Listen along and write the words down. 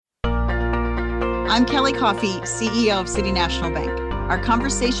I'm Kelly Coffey, CEO of City National Bank. Our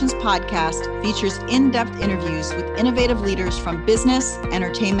Conversations podcast features in-depth interviews with innovative leaders from business,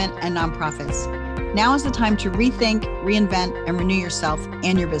 entertainment, and nonprofits. Now is the time to rethink, reinvent, and renew yourself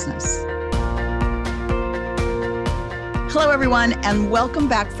and your business. Hello, everyone, and welcome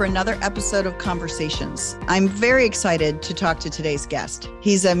back for another episode of Conversations. I'm very excited to talk to today's guest.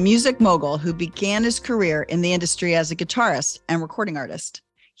 He's a music mogul who began his career in the industry as a guitarist and recording artist.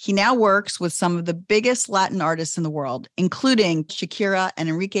 He now works with some of the biggest Latin artists in the world, including Shakira and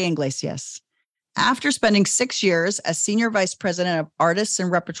Enrique Iglesias. After spending 6 years as Senior Vice President of Artists and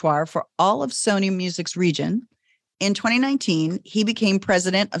Repertoire for all of Sony Music's region, in 2019, he became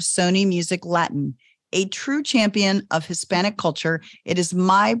President of Sony Music Latin, a true champion of Hispanic culture. It is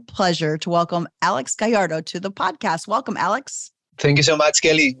my pleasure to welcome Alex Gallardo to the podcast. Welcome, Alex. Thank you so much,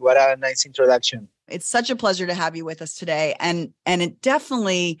 Kelly. What a nice introduction. It's such a pleasure to have you with us today. And it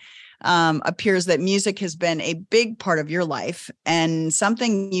definitely appears that music has been a big part of your life and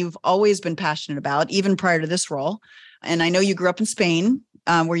something you've always been passionate about, even prior to this role. And I know you grew up in Spain,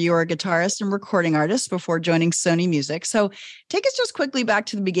 where you were a guitarist and recording artist before joining Sony Music. So take us just quickly back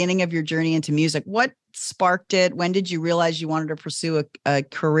to the beginning of your journey into music. What sparked it? When did you realize you wanted to pursue a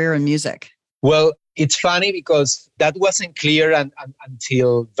career in music? Well, it's funny because that wasn't clear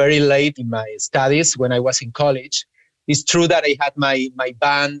until very late in my studies when I was in college. It's true that I had my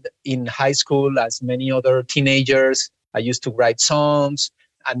band in high school, as many other teenagers. I used to write songs,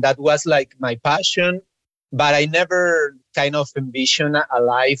 and that was like my passion. But I never kind of envisioned a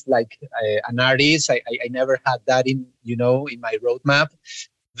life like an artist. I never had that in my roadmap.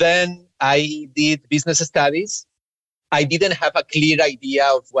 Then I did business studies. I didn't have a clear idea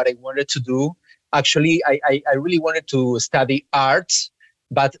of what I wanted to do. Actually, I really wanted to study art,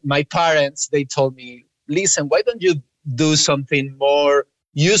 but my parents, they told me, listen, why don't you do something more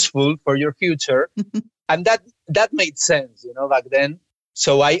useful for your future? And that made sense, back then.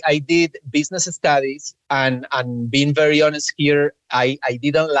 So I did business studies, and being very honest here, I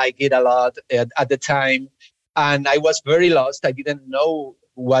didn't like it a lot at the time. And I was very lost. I didn't know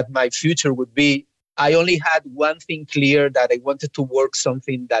what my future would be. I only had one thing clear, that I wanted to work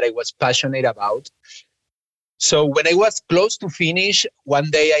something that I was passionate about. So when I was close to finish, one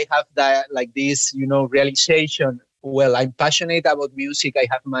day I have this realization. Well, I'm passionate about music. I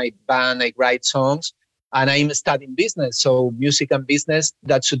have my band. I write songs, and I'm studying business. So music and business,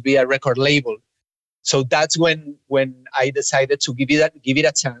 that should be a record label. So that's when I decided to give it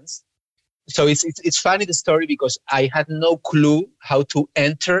a chance. So it's funny, the story, because I had no clue how to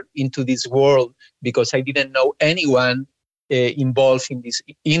enter into this world, because I didn't know anyone involved in this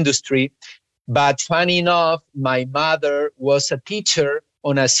industry. But funny enough, my mother was a teacher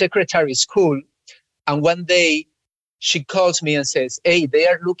on a secretary school. And one day she calls me and says, hey, they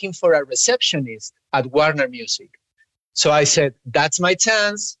are looking for a receptionist at Warner Music. So I said, that's my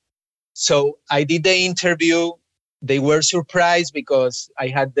chance. So I did the interview. They were surprised because I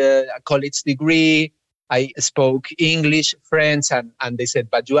had a college degree. I spoke English, French, and they said,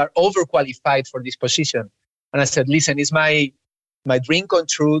 but you are overqualified for this position. And I said, listen, it's my dream come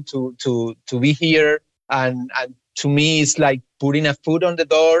true to be here. And to me, it's like putting a foot on the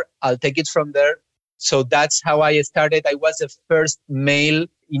door. I'll take it from there. So that's how I started. I was the first male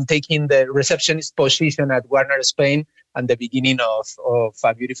in taking the receptionist position at Warner Spain, and the beginning of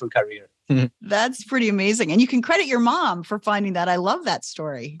a beautiful career. That's pretty amazing. And you can credit your mom for finding that. I love that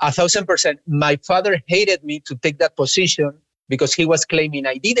story. 1,000%. My father hated me to take that position because he was claiming,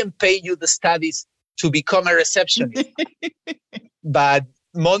 I didn't pay you the studies to become a receptionist. But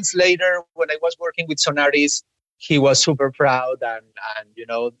months later, when I was working with some artists, he was super proud, and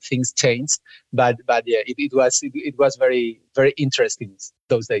things changed. But yeah, it was very, very interesting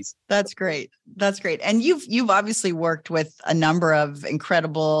those days. That's great. That's great. And you've obviously worked with a number of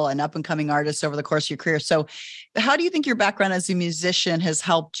incredible and up and coming artists over the course of your career. So how do you think your background as a musician has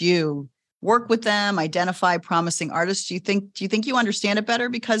helped you work with them, identify promising artists? Do you think you understand it better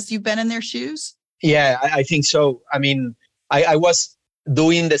because you've been in their shoes? Yeah, I think so. I mean, I was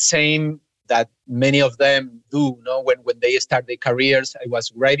doing the same that many of them do, when they start their careers. I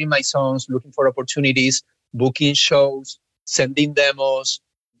was writing my songs, looking for opportunities, booking shows, sending demos.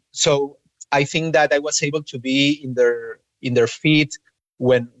 So I think that I was able to be in their feet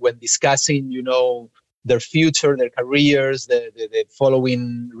when discussing, their future, their careers, the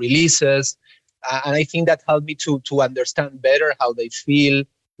following releases. And I think that helped me to understand better how they feel,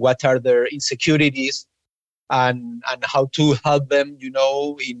 what are their insecurities, and how to help them,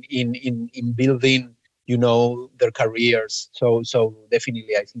 in building their careers. So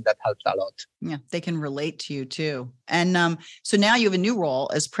definitely, I think that helped a lot. Yeah, they can relate to you too. And so now you have a new role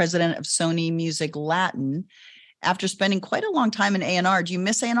as president of Sony Music Latin. After spending quite a long time in A&R, do you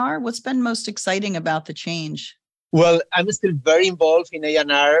miss A&R? What's been most exciting about the change? Well, I'm still very involved in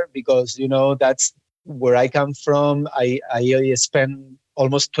A&R because, that's where I come from. I spent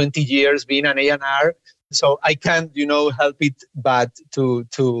almost 20 years being an A&R. So I can't, help it but to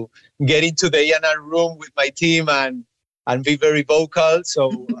get into the A&R room with my team and be very vocal.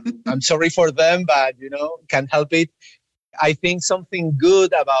 So I'm sorry for them, but, can't help it. I think something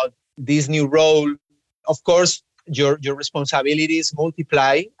good about this new role, of course, your responsibilities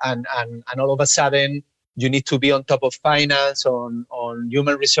multiply and all of a sudden you need to be on top of finance, on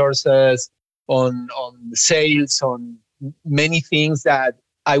human resources, on sales, on many things that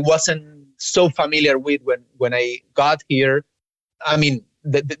I wasn't so familiar with when I got here. I mean,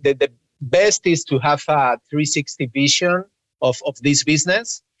 the best is to have a 360 vision of this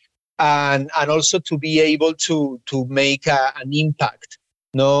business and also to be able to make an impact,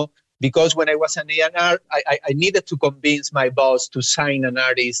 because when I was an A&R, I needed to convince my boss to sign an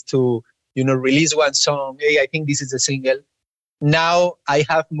artist to, release one song. Hey, I think this is a single. Now I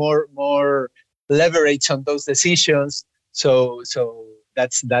have more leverage on those decisions. So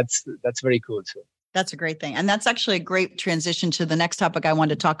that's very cool. So that's a great thing. And that's actually a great transition to the next topic I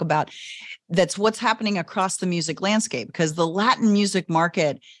wanted to talk about. That's what's happening across the music landscape, because the Latin music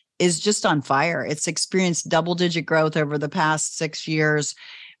market is just on fire. It's experienced double-digit growth over the past 6 years.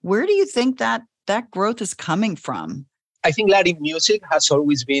 Where do you think that growth is coming from? I think Latin music has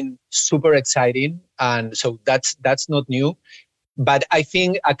always been super exciting. And so that's not new. But I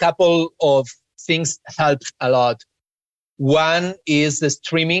think a couple of things helped a lot. One is the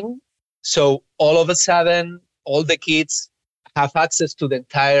streaming. So all of a sudden, all the kids have access to the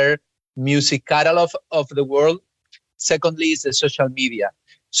entire music catalog of the world. Secondly is the social media.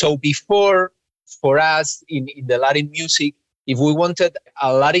 So before, for us in the Latin music, if we wanted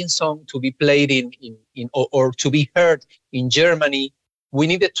a Latin song to be played or to be heard in Germany, we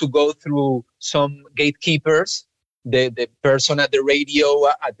needed to go through some gatekeepers, the person at the radio,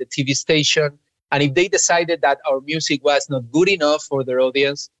 at the TV station. And if they decided that our music was not good enough for their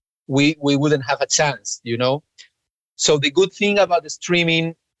audience, we wouldn't have a chance, So the good thing about the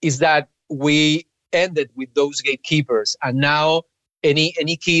streaming is that we ended with those gatekeepers. And now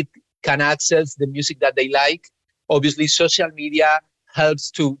any kid can access the music that they like. Obviously, social media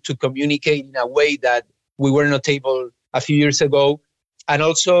helps to communicate in a way that we were not able a few years ago. And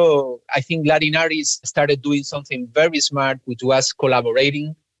also, I think Latin artists started doing something very smart, which was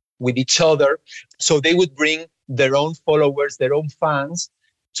collaborating with each other. So they would bring their own followers, their own fans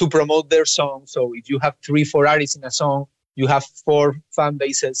to promote their song. So if you have 3-4 artists in a song, you have 4 fan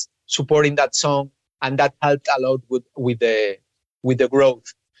bases supporting that song. And that helped a lot with the growth.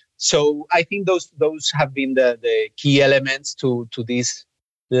 So I think those have been the key elements to this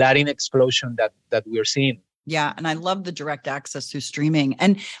Latin explosion that we're seeing. Yeah, and I love the direct access through streaming.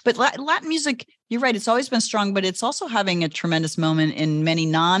 But Latin music, you're right, it's always been strong, but it's also having a tremendous moment in many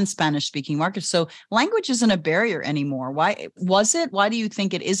non-Spanish speaking markets. So language isn't a barrier anymore. Why was it? Why do you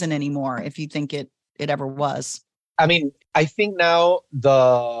think it isn't anymore, if you think it ever was? I mean, I think now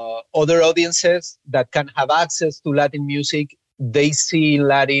the other audiences that can have access to Latin music, they see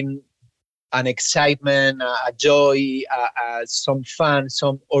Latin an excitement, a joy, some fun,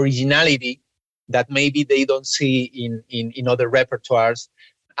 some originality that maybe they don't see in other repertoires.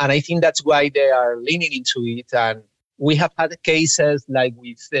 And I think that's why they are leaning into it. And we have had cases like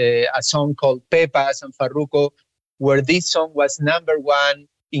with a song called Pepas and Farruko, where this song was #1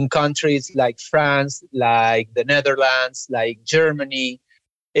 in countries like France, like the Netherlands, like Germany,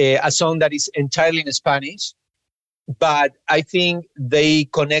 a song that is entirely in Spanish. But I think they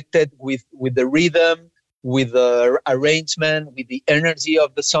connected with the rhythm, with the arrangement, with the energy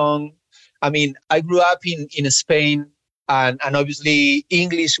of the song. I mean, I grew up in Spain, and obviously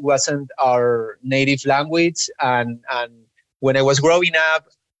English wasn't our native language. And when I was growing up,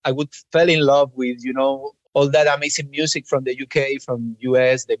 I would fell in love with, all that amazing music from the UK, from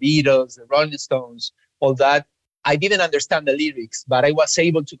US, the Beatles, the Rolling Stones, all that. I didn't understand the lyrics, but I was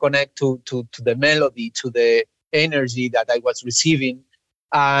able to connect to the melody, to the energy that I was receiving.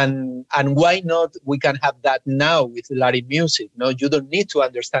 And why not? We can have that now with Latin music. No, you don't need to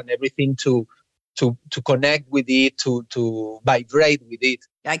understand everything to connect with it, to vibrate with it.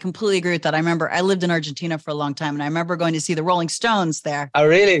 I completely agree with that. I remember I lived in Argentina for a long time, and I remember going to see the Rolling Stones there. Oh,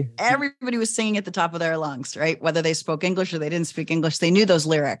 really? Everybody was singing at the top of their lungs, right? Whether they spoke English or they didn't speak English, they knew those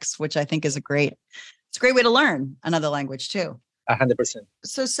lyrics, which I think is it's a great way to learn another language too. 100%.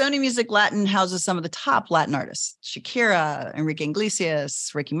 So Sony Music Latin houses some of the top Latin artists: Shakira, Enrique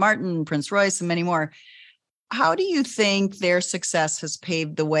Iglesias, Ricky Martin, Prince Royce, and many more. How do you think their success has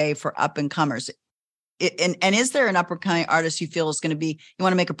paved the way for up-and-comers? And is there an up-and-coming artist you feel is going to be, you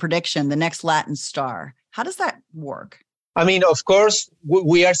want to make a prediction, the next Latin star? How does that work? I mean, of course,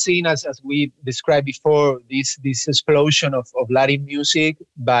 we are seeing, as we described before, this explosion of Latin music,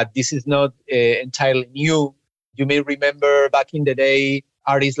 but this is not entirely new. You may remember back in the day,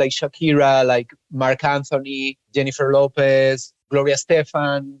 artists like Shakira, like Marc Anthony, Jennifer Lopez, Gloria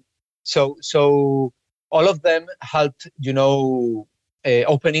Estefan. So all of them helped,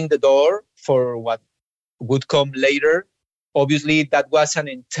 opening the door for what would come later. Obviously, that was an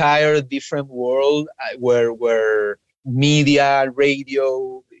entire different world where media,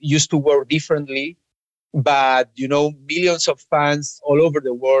 radio used to work differently. But, millions of fans all over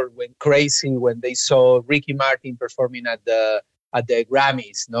the world went crazy when they saw Ricky Martin performing at the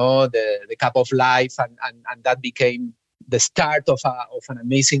Grammys, the Cup of Life, and that became the start of an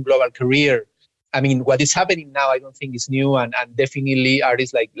amazing global career. I mean, what is happening now, I don't think is new, and definitely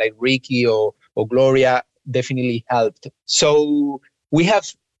artists like Ricky or Gloria definitely helped. So we have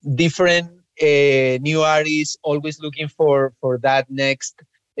different new artists always looking for that next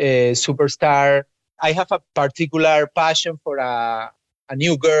superstar. I have a particular passion for a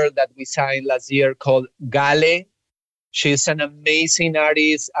new girl that we signed last year called Gale. She's an amazing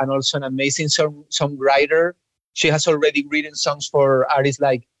artist and also an amazing songwriter. She has already written songs for artists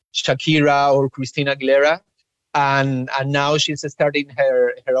like Shakira or Christina Aguilera, and now she's starting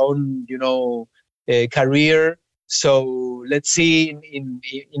her own career. So let's see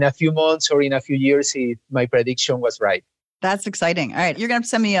in a few months or in a few years if my prediction was right. That's exciting. All right, you're going to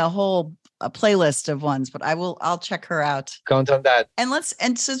send me a playlist of ones, but I'll check her out. Count on that.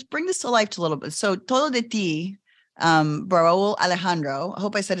 And so bring this to life a little bit. So Todo de Ti, Raul Alejandro, I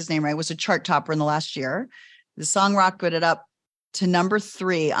hope I said his name right, was a chart topper in the last year. The song rocketed up to number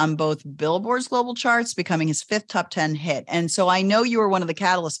 3 on both Billboard's global charts, becoming his 5th top 10 hit. And so I know you were one of the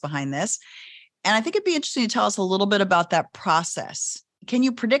catalysts behind this. And I think it'd be interesting to tell us a little bit about that process. Can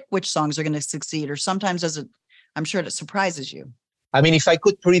you predict which songs are going to succeed? Or sometimes I'm sure it surprises you. I mean, if I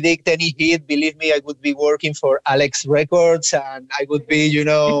could predict any hit, believe me, I would be working for Alex Records and I would be,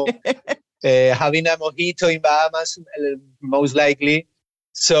 having a mojito in Bahamas, most likely.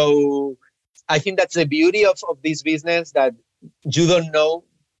 So I think that's the beauty of this business, that you don't know,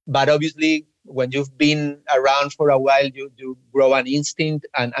 but obviously when you've been around for a while, you grow an instinct,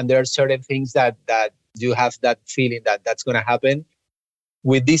 and there are certain things that you have that feeling that's going to happen.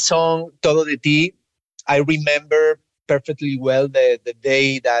 With this song, Todo de Ti, I remember perfectly well the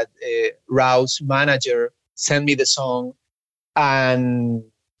day that Raul's manager sent me the song. And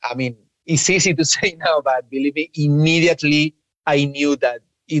I mean, it's easy to say now, but believe me, immediately I knew that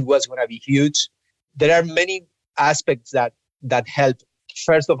it was going to be huge. There are many aspects that helped.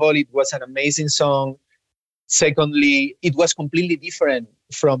 First of all, it was an amazing song. Secondly, it was completely different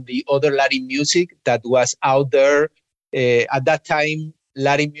from the other Latin music that was out there. At that time,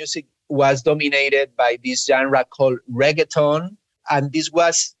 Latin music was dominated by this genre called reggaeton. And this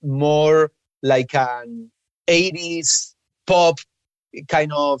was more like an 80s pop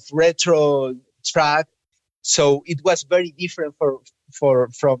kind of retro track. So it was very different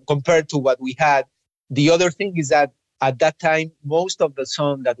from compared to what we had. The other thing is that at that time, most of the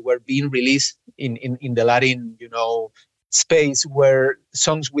songs that were being released in the Latin, space were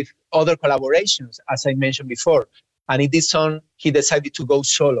songs with other collaborations, as I mentioned before. And in this song, he decided to go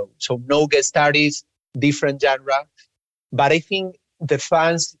solo. So no guest artists, different genre. But I think the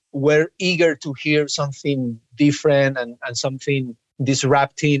fans were eager to hear something different and something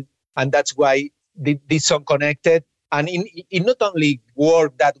disrupting. And that's why this song connected. And it not only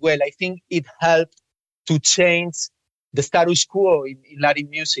worked that well, I think it helped to change the status quo in Latin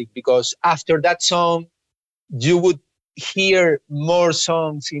music, because after that song, you would hear more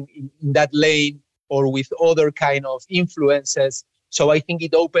songs in that lane or with other kind of influences. So I think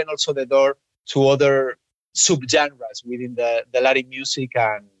it opened also the door to other subgenres within the Latin music.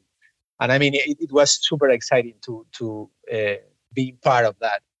 And I mean, it was super exciting to be part of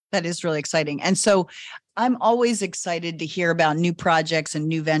that. That is really exciting. And so I'm always excited to hear about new projects and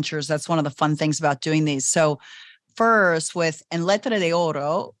new ventures. That's one of the fun things about doing these. So first, with En Letra de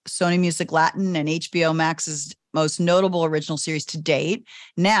Oro, Sony Music Latin and HBO Max's most notable original series to date.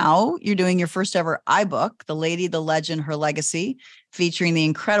 Now you're doing your first ever iBook, The Lady, the Legend, Her Legacy, featuring the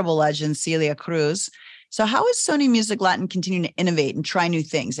incredible legend Celia Cruz. So how is Sony Music Latin continuing to innovate and try new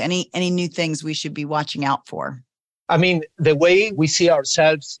things? Any new things we should be watching out for? I mean, the way we see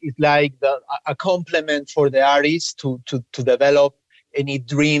ourselves is like a complement for the artists to develop any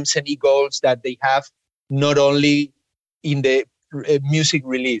dreams, any goals that they have, not only in the music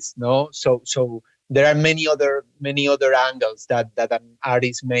release. No, so there are many other angles that an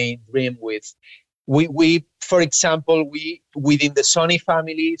artist may dream with. We for example, we within the Sony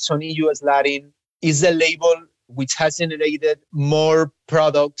family, Sony US Latin is the label which has generated more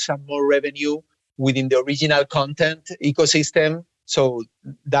products and more revenue within the original content ecosystem. So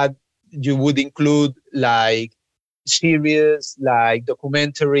that you would include like series, like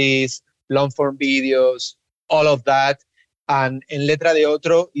documentaries, long form videos, all of that. And En Letra de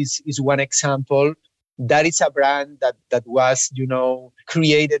Otro is one example. That is a brand that was,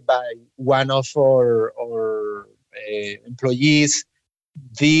 created by one of our employees.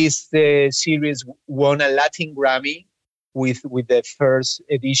 This series won a Latin Grammy with the first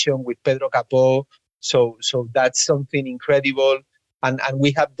edition with Pedro Capó. So that's something incredible. And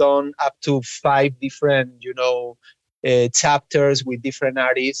we have done up to 5 different, chapters with different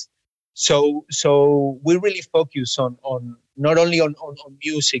artists. So we really focus on not only on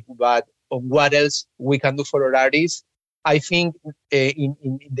music, but on what else we can do for our artists. I think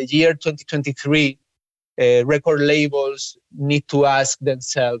in the year 2023, record labels need to ask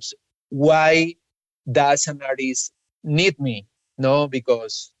themselves, why does an artist need me? No,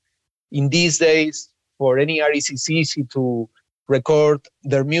 because in these days, for any artist, it's easy to record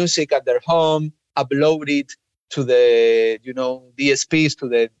their music at their home, upload it to the DSPs, to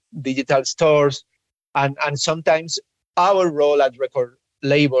the digital stores, and sometimes our role at record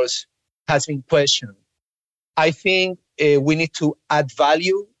labels has been questioned. I think we need to add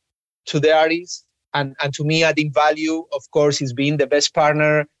value to the artists, and to me, adding value, of course, is being the best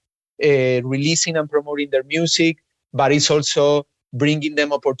partner, releasing and promoting their music, but it's also bringing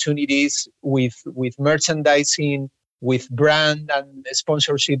them opportunities with merchandising, with brand and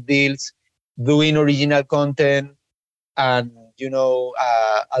sponsorship deals, doing original content, and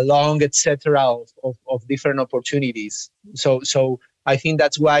a long etc. of different opportunities. So I think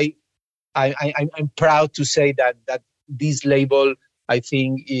that's why I'm proud to say that this label, I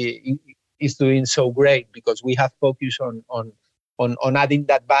think, is doing so great, because we have focused on adding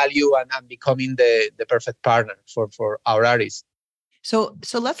that value and becoming the perfect partner for our artists. So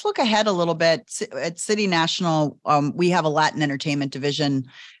let's look ahead a little bit. At City National, we have a Latin entertainment division,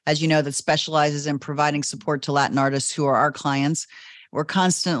 as you know, that specializes in providing support to Latin artists who are our clients. We're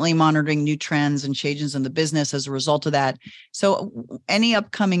constantly monitoring new trends and changes in the business as a result of that. So any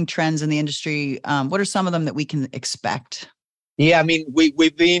upcoming trends in the industry, what are some of them that we can expect? Yeah, I mean,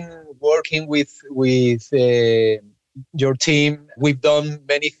 we've been working with your team. We've done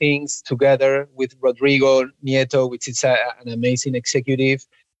many things together with Rodrigo Nieto, which is an amazing executive.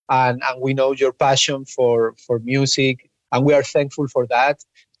 And we know your passion for music, and we are thankful for that.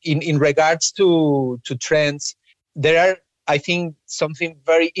 In regards to trends, there are, I think, something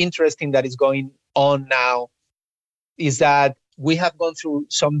very interesting that is going on now is that we have gone through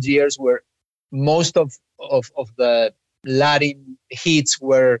some years where most of the Latin hits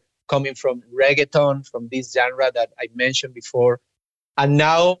were coming from reggaeton, from this genre that I mentioned before. And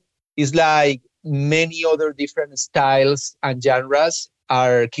now it's like many other different styles and genres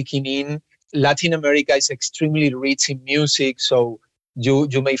are kicking in. Latin America is extremely rich in music. So you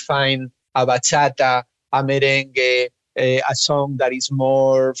may find a bachata, a merengue, a song that is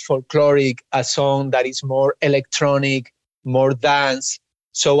more folkloric, a song that is more electronic, more dance.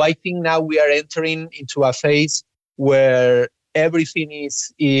 So I think now we are entering into a phase where everything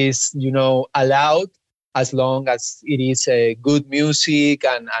is allowed, as long as it is good music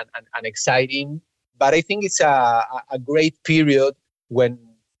and exciting. But I think it's a great period when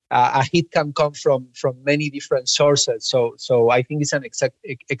a hit can come from many different sources. So I think it's an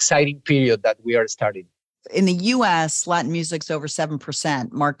exciting period that we are starting. In the US, Latin music's over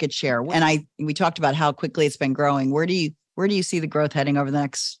 7% market share. And we talked about how quickly it's been growing. Where do you see the growth heading over the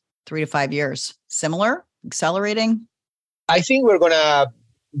next 3 to 5 years? Similar? Accelerating? I think we're going to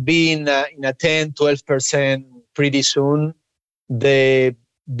be in a 10-12% pretty soon. The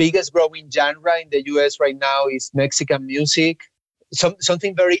biggest growing genre in the US right now is Mexican music.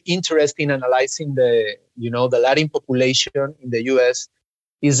 Something very interesting analyzing the Latin population in the US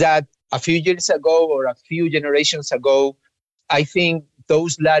is that a few years ago, or a few generations ago, I think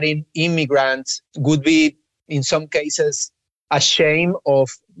those Latin immigrants would be, in some cases, ashamed of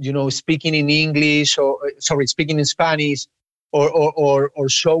speaking in English, or speaking in Spanish, or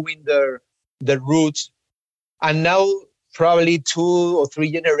showing their roots. And now, probably 2 or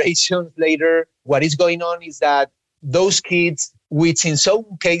 3 generations later, what is going on is that those kids, which in some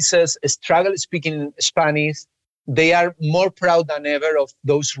cases struggle speaking Spanish, they are more proud than ever of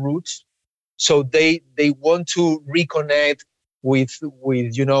those roots. So they want to reconnect with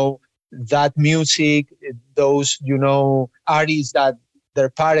that music, those artists that their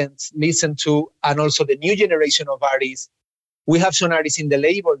parents listen to, and also the new generation of artists. We have some artists in the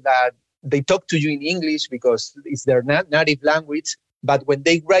label that they talk to you in English because it's their native language, but when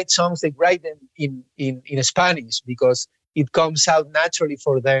they write songs, they write them in Spanish because it comes out naturally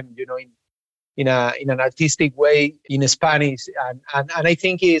for them, in an artistic way in Spanish, and I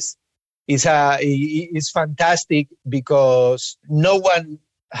think is fantastic because no one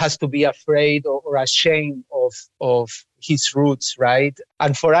has to be afraid or ashamed of his roots, right?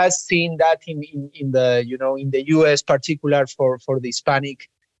 And for us, seeing that in the US, particular for the Hispanic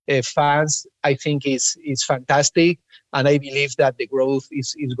fans, I think is fantastic, and I believe that the growth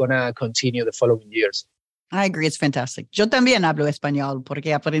is gonna continue the following years. I agree. It's fantastic. Yo también hablo español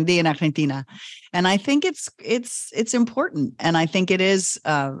porque aprendí en Argentina. And I think it's important. And I think it's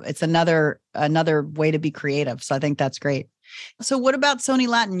another way to be creative. So I think that's great. So what about Sony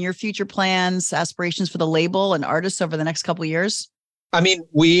Latin, your future plans, aspirations for the label and artists over the next couple of years? I mean,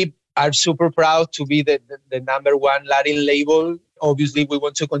 we are super proud to be the number one Latin label. Obviously, we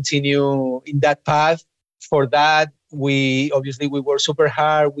want to continue in that path. For that, we work super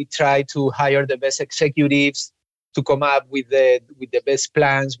hard. We try to hire the best executives to come up with the best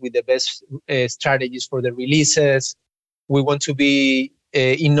plans, with the best strategies for the releases. We want to be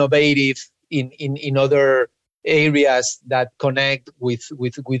innovative in other areas that connect with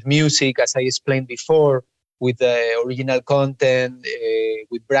music, as I explained before, with the original content,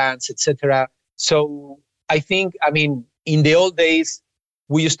 with brands, etc. So I think, in the old days,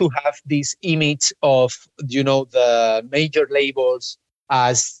 we used to have this image of, the major labels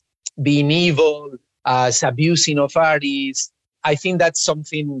as being evil, as abusing of artists. I think that's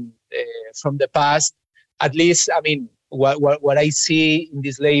something from the past. At least, what I see in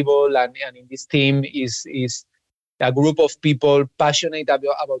this label and in this team is a group of people passionate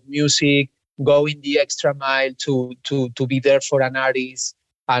about music, going the extra mile to be there for an artist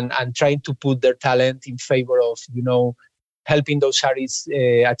and trying to put their talent in favor of, helping those artists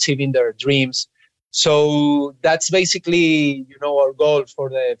achieving their dreams. So that's basically, our goal for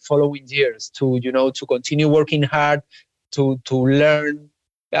the following years, to continue working hard, to learn,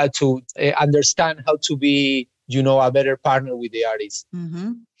 to understand how to be, a better partner with the artists.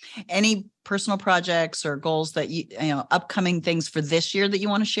 Mm-hmm. Any personal projects or goals that upcoming things for this year that you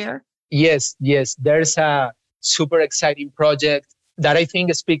want to share? Yes. There's a super exciting project that I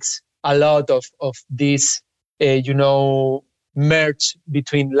think speaks a lot of this, merge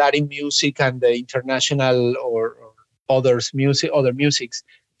between Latin music and the international or other musics.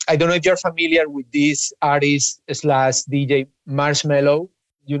 I don't know if you're familiar with this artist / DJ Marshmello.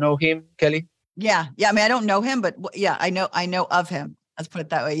 You know him, Kelly? Yeah. I don't know him, but yeah, I know of him. Let's put it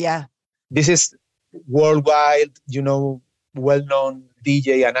that way. Yeah. This is worldwide, well-known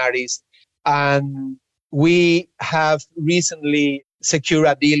DJ and artist. And we have recently secured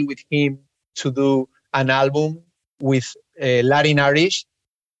a deal with him to do an album with Latin artists.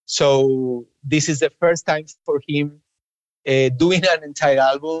 So this is the first time for him doing an entire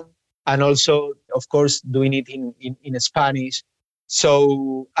album, and also, of course, doing it in Spanish.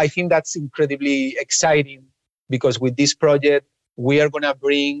 So I think that's incredibly exciting, because with this project, we are going to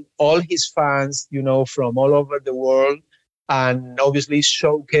bring all his fans, from all over the world, and obviously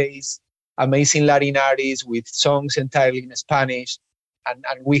showcase amazing Latin artists with songs entirely in Spanish. And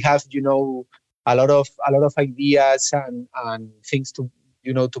we have, a lot of ideas and things to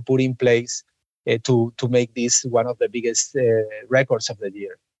put in place to make this one of the biggest records of the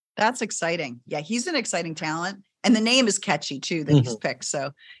year. That's exciting. Yeah, he's an exciting talent. And the name is catchy too that he's picked.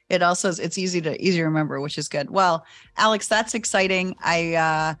 So it's easy to remember, which is good. Well, Alex, that's exciting.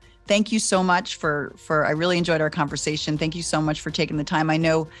 I thank you so much for I really enjoyed our conversation. Thank you so much for taking the time. I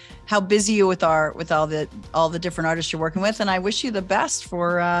know how busy you with all the different artists you're working with, and I wish you the best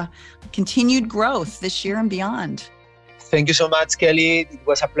for continued growth this year and beyond. Thank you so much, Kelly. It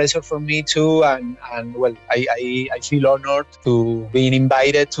was a pleasure for me too, and well, I feel honored to being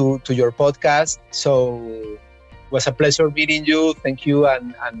invited to your podcast. So it was a pleasure meeting you. Thank you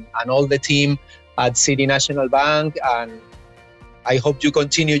and all the team at City National Bank, and I hope you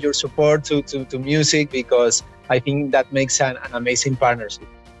continue your support to music, because I think that makes an amazing partnership.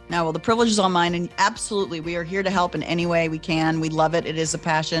 No, well, the privilege is all mine, and absolutely, we are here to help in any way we can. We love it. It is a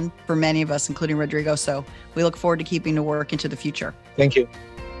passion for many of us, including Rodrigo. So we look forward to keeping the work into the future. Thank you.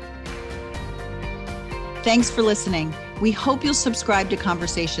 Thanks for listening. We hope you'll subscribe to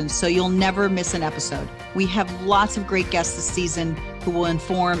Conversations so you'll never miss an episode. We have lots of great guests this season who will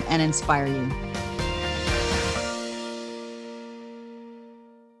inform and inspire you.